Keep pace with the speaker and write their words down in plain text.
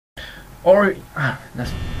Or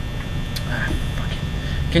that's fuck it.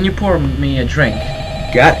 Can you pour me a drink?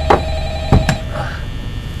 Got it.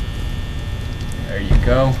 There you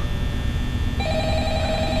go.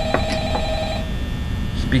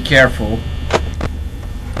 Just be careful.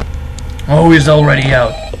 Oh, he's already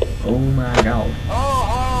out. Oh my god.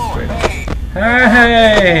 Oh, hey.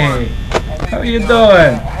 Hey, how you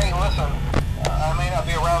doing? Hey, listen. I may not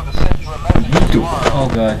be around to send you a message tomorrow. Oh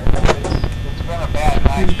god. It's been a bad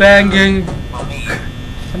night. He's banging. For me.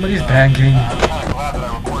 Somebody's banging. I'm kind of glad that I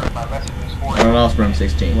recorded my messages for you. On last room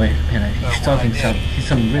 16. Wait, man, he's talking some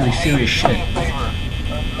really serious shit.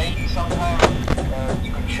 Maybe sometime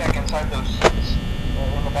you can check inside those seats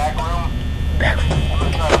in the back room. Back room. I'm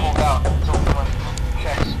gonna try to hold out until someone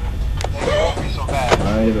checks. Maybe it won't be so bad.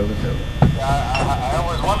 Alright, over. I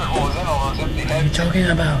always wondered what was in all those empty What are you heads talking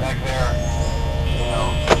about? back there. You know.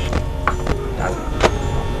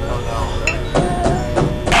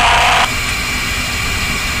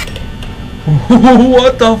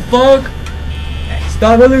 What the fuck?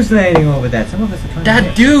 Stop hallucinating over that. Some of us are trying That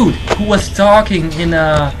to dude who was talking in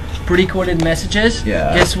pre-recorded messages.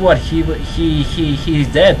 Yeah. Guess what? He's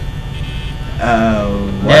dead.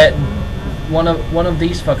 What? That one of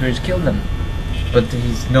these fuckers killed him. But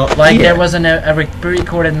he's not Like here. there was a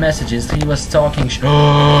pre-recorded messages. He was talking.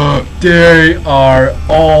 They are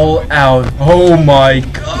all out. Oh my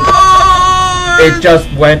god! It just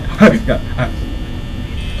went.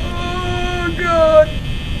 Oh god!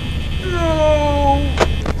 No!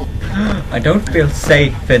 I don't feel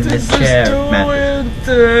safe in this chair, man.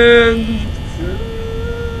 Intense.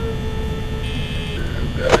 Oh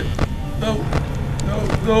god! No!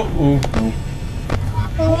 Oh.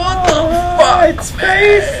 What the fuck? Its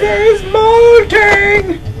face is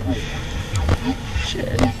molting.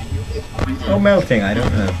 Shit! Or melting, I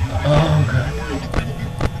don't know. Oh god!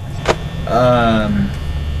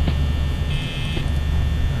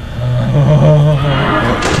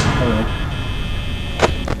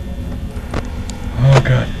 Oh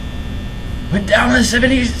god. We're down to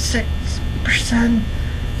 76%.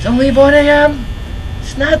 It's only 1 AM.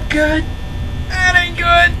 It's not good. That ain't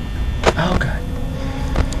good. Oh god.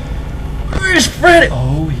 Where's Freddy?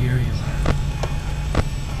 Oh, here you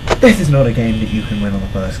are. This is not a game that you can win on the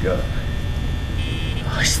first go.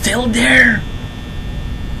 Oh, he's still there.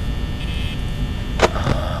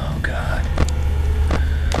 Oh god.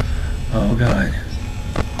 Oh god.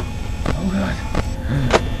 Oh god.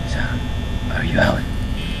 So, are you out?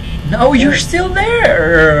 No, you're still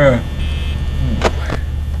there.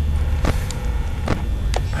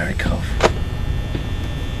 Pirate Cove.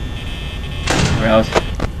 We're out.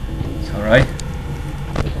 It's alright.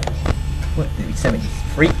 What did he send me?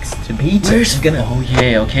 Freaks to beat? Where's gonna? Oh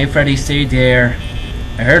yeah, okay, Freddy, stay there.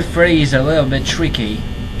 I heard Freddy's a little bit tricky.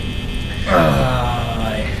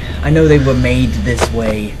 I know they were made this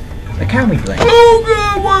way. But can we play? Oh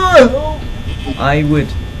god, what? I would.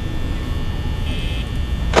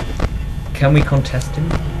 Can we contest him?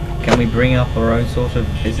 Can we bring up our own sort of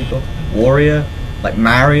physical warrior, like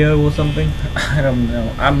Mario or something? I don't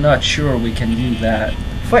know. I'm not sure we can do that.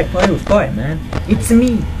 Fight fire with fire, man. It's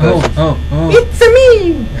me. Oh. It's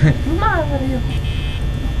me. Mario.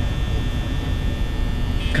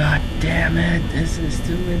 God damn it! This is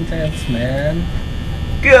too intense, man.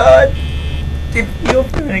 God, if you're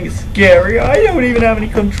feeling scary, I don't even have any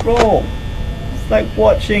control. It's like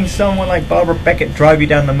watching someone like Barbara Beckett drive you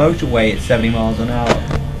down the motorway at 70 miles an hour.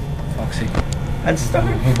 Foxy. And start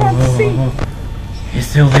in front seat. He's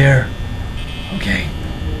still there. Okay,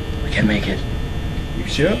 we can make it. You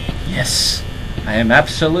sure? Yes, I am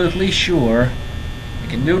absolutely sure. We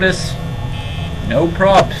can do this. No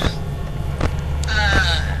props.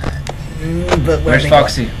 But Where's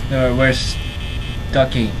Foxy? Where's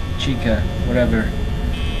Ducky? Chica? Whatever.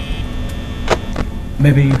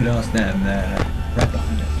 Maybe you could ask them. Right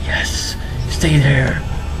behind us. Yes, stay there.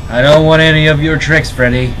 I don't want any of your tricks,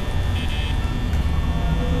 Freddy.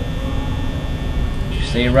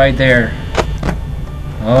 Stay right there.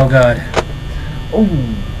 Oh god. Oh,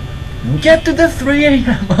 Get to the 3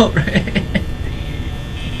 AM already.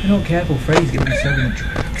 if you're not careful, Freddy's gonna be serving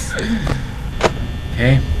drinks.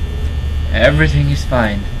 Okay. Everything is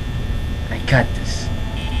fine. I got this.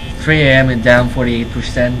 3 AM and down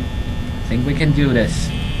 48%. I think we can do this.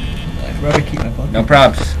 I'd rather keep my body. No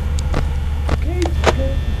props. Okay.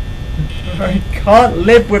 I can't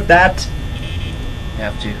live with that. You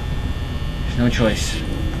have to. There's no choice.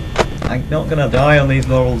 I'm not gonna die on these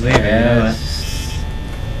laurels either. You know that. Yes.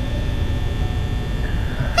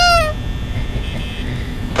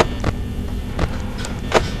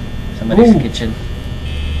 Somebody's Ooh. kitchen.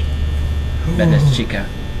 Bet that's Chica.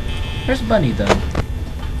 Where's Bunny though?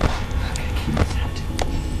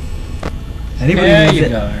 Anybody There needs you it?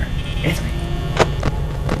 go. It's me.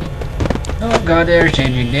 Oh god, they're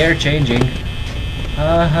changing, they're changing.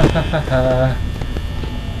 Ha ha ha ha ha.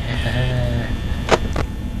 Yeah.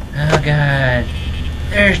 Oh god,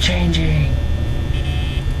 they're changing.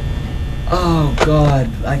 Oh god,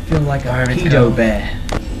 I feel like a Pirate pedo Cove. bear.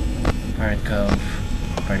 Pirate Cove.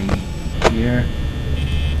 Freddy here.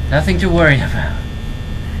 Nothing to worry about.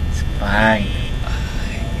 It's fine.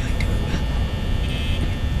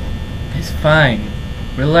 It's fine.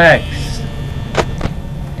 Relax.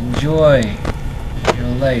 Enjoy your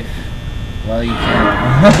life while you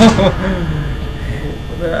can.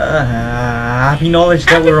 Happy knowledge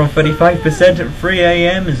that we're on 35% at 3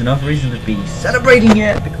 AM is enough reason to be celebrating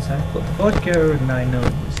it because I put the vodka and I know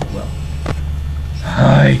this as well.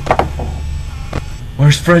 Hi.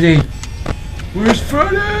 Where's Freddy? Where's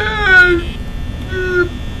Freddy?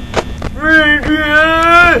 Freddy!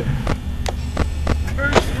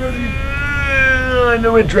 Where's Freddy? I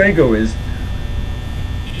know where Drago is.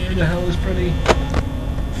 Where the hell is Freddy?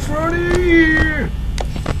 Freddy!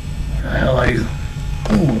 Where the hell are you?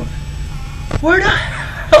 Ooh. Where the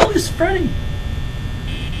hell is Freddy?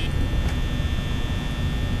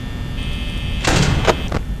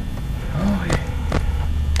 Oh yeah.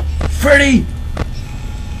 Freddy!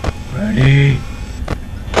 Freddy!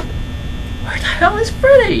 Where the hell is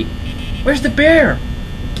Freddy? Where's the bear?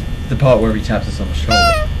 The part where he taps us on the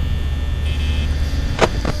shoulder.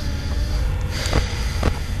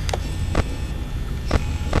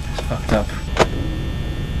 It's fucked up.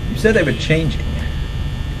 You said they were changing.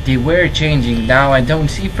 They were changing, now I don't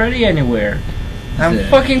see Freddy anywhere. I'm it?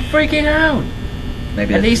 fucking freaking out.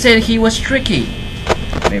 Maybe And they that's, said he was tricky.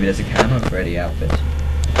 maybe there's a Camo Freddy outfit.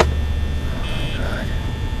 Oh god.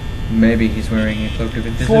 Maybe he's wearing a cloak of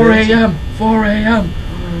 4 invisibility. AM! 4 AM!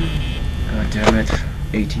 God damn it.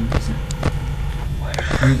 18%.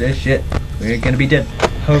 Screw this shit. We're gonna be dead.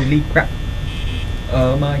 Holy crap.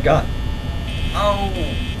 Oh my god. Oh.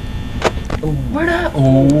 Oh. Where the?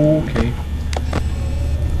 Oh, okay.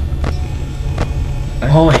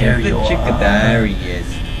 Oh, here you are. There he is.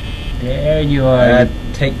 There you are.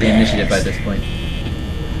 Take the initiative by this point.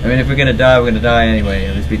 I mean, if we're gonna die, we're gonna die anyway.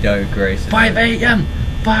 At least we die with grace. 5 AM!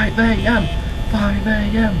 5 AM! 5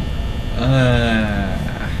 AM!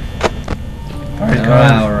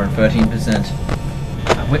 Wow, we're on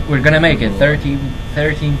 13%. We're gonna make it.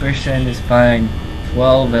 13% is fine.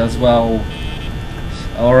 12 as well.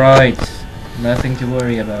 Alright. Nothing to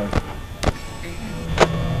worry about.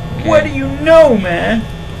 Okay. What do you know, man?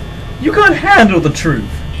 You can't handle the truth.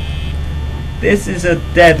 This is a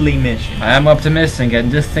deadly mission. I am optimistic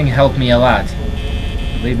and this thing helped me a lot.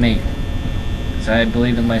 Believe me. Because I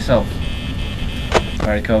believe in myself.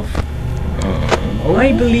 Alright, Cove.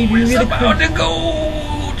 I believe you really about could. to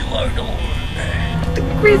go to our door. The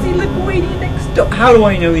crazy little lady next door. How do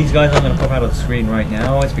I know these guys aren't going to pop out of the screen right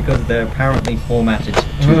now? It's because they're apparently formatted to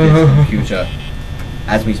this computer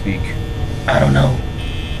as we speak. I don't know.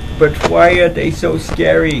 But why are they so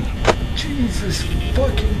scary? Jesus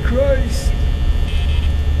fucking Christ.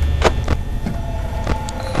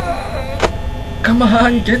 Come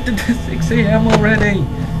on, get to the 6 AM already.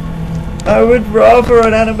 I would rather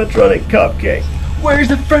an animatronic cupcake. Where's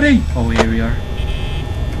the Freddy? Oh, here we are.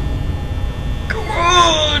 Come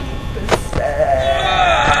on!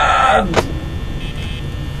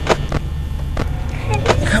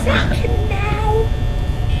 Come on.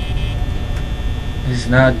 This is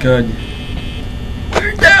not good.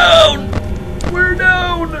 We're down! We're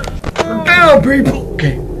down! We're down, people!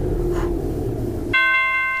 Okay.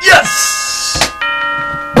 Yes!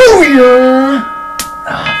 Booyah!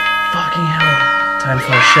 Oh, fucking hell. Time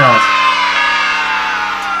for a shot.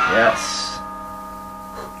 Yes.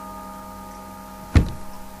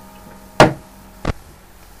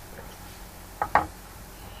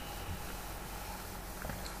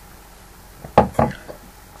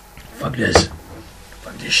 Fuck this.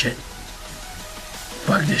 Fuck this shit.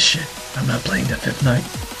 Fuck this shit. I'm not playing the fifth night.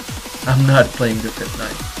 I'm not playing the fifth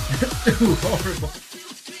night. Too horrible.